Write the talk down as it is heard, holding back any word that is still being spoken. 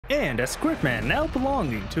And as Gridman now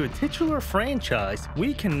belonging to a titular franchise,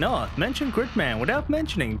 we cannot mention Gridman without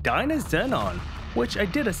mentioning Dynazenon, which I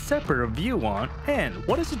did a separate review on. And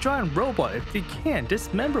what is a giant robot if they can't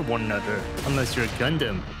dismember one another? Unless you're a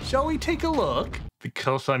Gundam. Shall we take a look?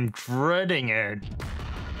 Because I'm dreading it.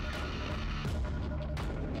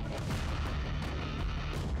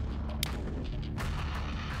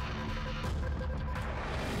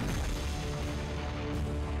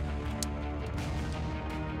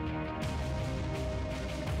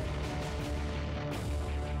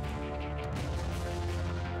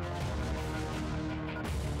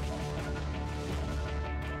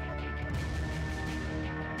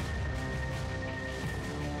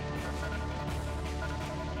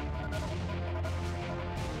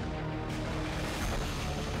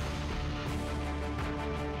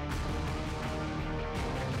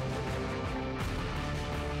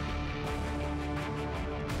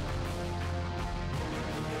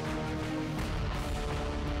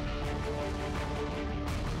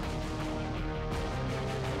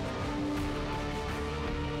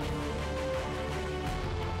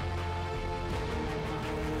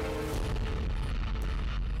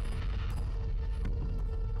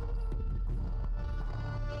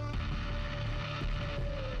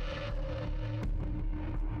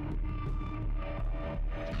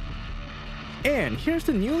 And here's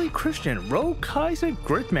the newly christened Kaiser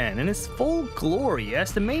Gridman in his full glory,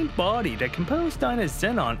 as the main body that composed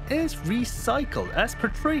Dynazenon is recycled as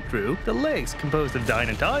portrayed through the legs composed of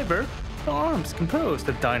Dynadiver, the arms composed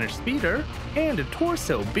of Dynaspeeder, and the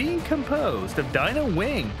torso being composed of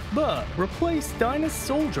Dynawing, but replace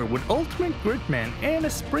Dynasoldier with Ultimate Gridman and a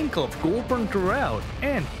sprinkle of Goldburn throughout,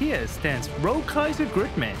 and here stands Kaiser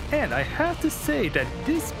Gridman, and I have to say that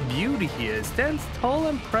this beauty here stands tall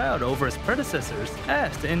and proud over his predecessors,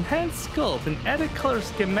 as the enhanced sculpt and added color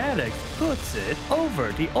schematics puts it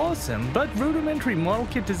over the awesome but rudimentary model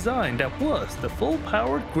kit design that was the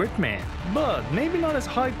full-powered Gridman, but maybe not as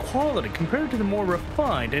high quality compared to the more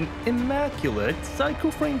refined and immaculate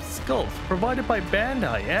Psychoframe sculpts provided by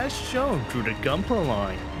Bandai as shown through the Gunpla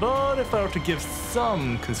line. But if I were to give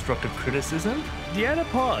some constructive criticism, the added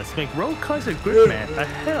parts make Kaiser Gridman a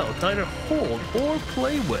hell to either hold or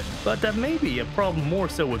play with, but that may be a problem more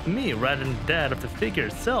so with me rather than that of the figure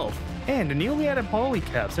itself. And the newly added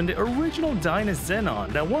polycaps and the original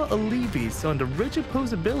Dynazenon that while alleviates on the rigid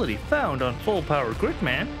posability found on full power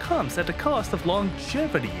Gridman comes at the cost of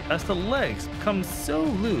longevity, as the legs become so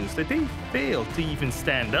loose that they fail to even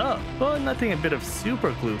stand up, but nothing a bit of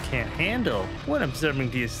super glue can't handle. When observing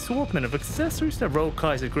the assortment of accessories that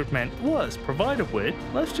Kaiser Gridman was provided with,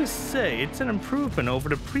 let's just say it's an improvement over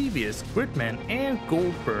the previous Gridman and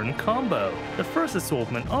Goldburn combo. The first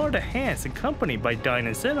assortment are the hands accompanied by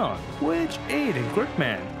Dynazenon, which aid in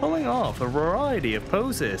Gridman pulling off a variety of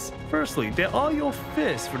poses. Firstly, there are your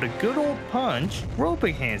fists for the good old punch,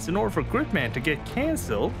 roping hands in order for Gridman to get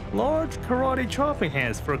cancelled, large karate chopping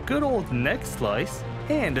hands for a good old neck slice,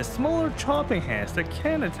 and the smaller chopping hands that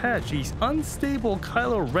can attach these unstable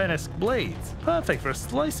Kylo Ren-esque blades, perfect for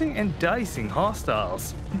slicing and dicing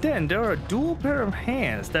hostiles. Then there are a dual pair of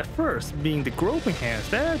hands, that first being the groping hands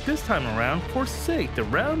that this time around forsake the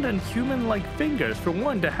round and human-like fingers for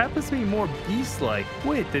one that happens to be more beast-like,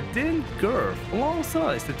 with the thin girth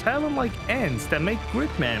alongside the talon-like ends that make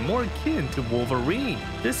Gridman more akin to Wolverine.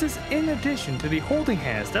 This is in addition to the holding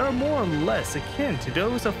hands that are more or less akin to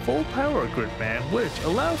those of full-power Gridman, which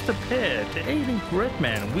allows the pair to aid in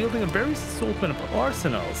Gridman wielding a various assortment of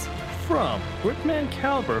arsenals, from Gridman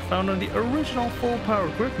caliber found on the original full-power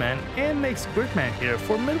Gridman and makes Gridman here a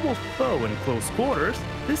formidable foe in close quarters.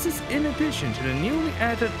 This is in addition to the newly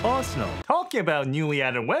added arsenal. Talking about newly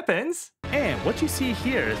added weapons, and what you see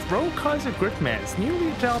here is Kaiser Gridman's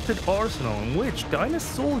newly adopted arsenal, in which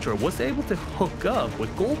Dynasoldier was able to hook up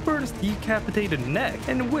with Goldburn's decapitated neck,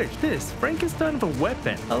 and in which this Frankenstein of a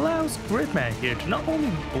weapon allows Gridman here to not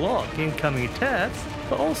only block incoming attacks,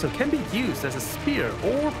 but also can be used as a spear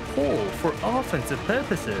or pole for offensive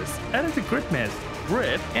purposes, adding to Gridman's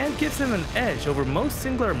grip and gives him an edge over most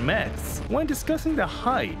singular mechs. When discussing the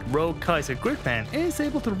height Kaiser Gridman is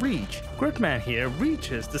able to reach, Gridman here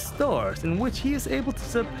reaches the stars, in which he is able to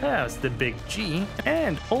surpass the Big G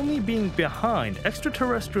and only being behind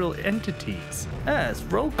extraterrestrial entities, as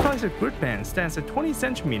Kaiser Gridman stands at 20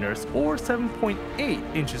 centimeters or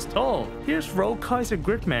 7.8 inches tall. Here's Kaiser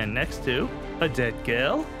Gridman next to a dead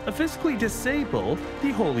girl, a physically disabled,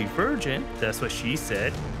 the Holy Virgin, that's what she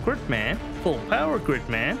said, Gridman, full power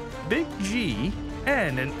Gridman, Big G,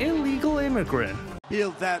 and an illegal immigrant.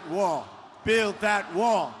 Build that wall. Build that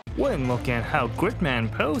wall. When looking at how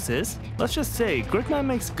Gridman poses, let's just say Gridman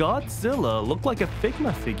makes Godzilla look like a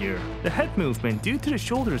Figma figure. The head movement due to the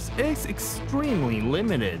shoulders is extremely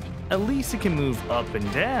limited. At least it can move up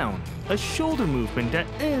and down. A shoulder movement that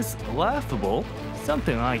is laughable,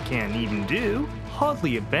 something I can't even do,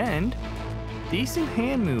 hardly a bend, decent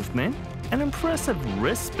hand movement, an impressive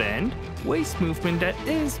wrist bend, waist movement that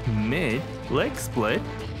is mid, leg split.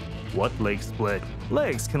 What leg split?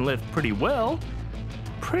 Legs can lift pretty well.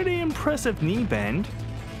 Pretty impressive knee bend,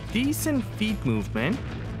 decent feet movement,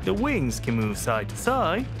 the wings can move side to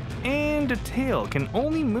side, and the tail can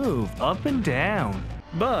only move up and down.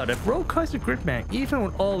 But if Kaiser Gridman, even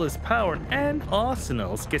with all his power and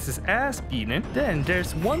arsenals, gets his ass beaten, then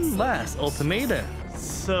there's one last ultimatum.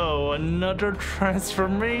 So another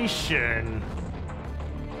transformation.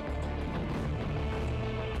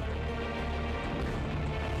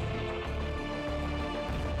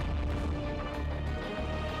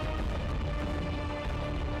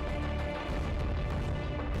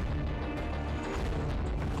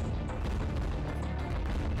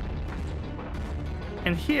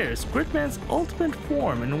 And here's Gridman's ultimate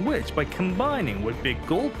form, in which, by combining with Big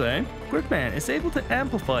Goldburn, Gridman is able to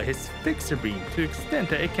amplify his fixer beam to the extent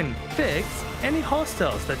that it can fix any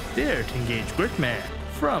hostiles that dare to engage Gridman.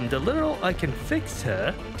 From the literal "I can fix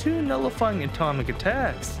her" to nullifying atomic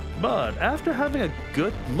attacks. But after having a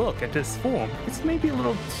good look at this form, it's maybe a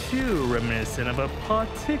little too reminiscent of a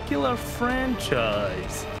particular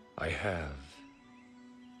franchise. I have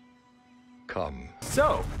come.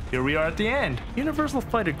 So, here we are at the end. Universal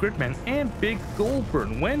Fighter Gridman and Big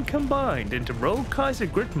Goldburn, when combined into Kaiser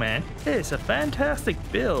Gridman, is a fantastic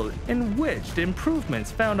build in which the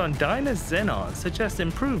improvements found on Dyna Xenon, such as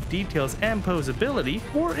improved details and posability,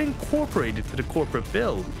 were incorporated to the corporate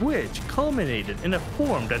build, which culminated in a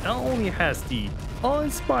form that not only has the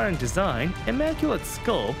awe-inspiring design, immaculate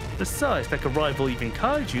sculpt, the size that could rival even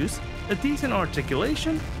Kaiju's, a decent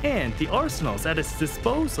articulation, and the arsenals at its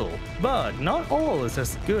disposal. But not all is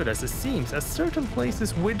as good as it seems, as certain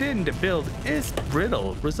places within the build is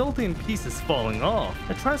brittle, resulting in pieces falling off.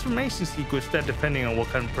 A transformation sequence that, depending on what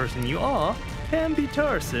kind of person you are, can be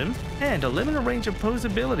tiresome, and a limited range of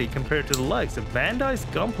posability compared to the likes of Bandai's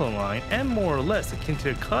Gunpla line and more or less akin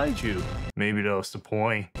to a Kaiju. Maybe that was the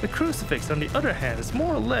point. The crucifix, on the other hand, is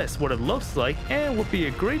more or less what it looks like and would be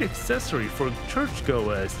a great accessory for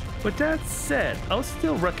churchgoers. With that said, I'll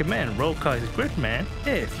still recommend Kaiser Gridman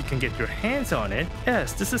if you can get your hands on it,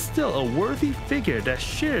 as this is still a worthy figure that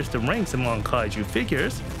shares the ranks among Kaiju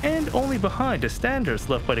figures, and only behind the standards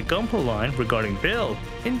left by the Gunpla line regarding build.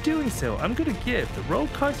 In doing so, I'm gonna give the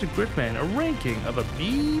Kaiser Gridman a ranking of a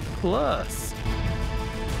B+.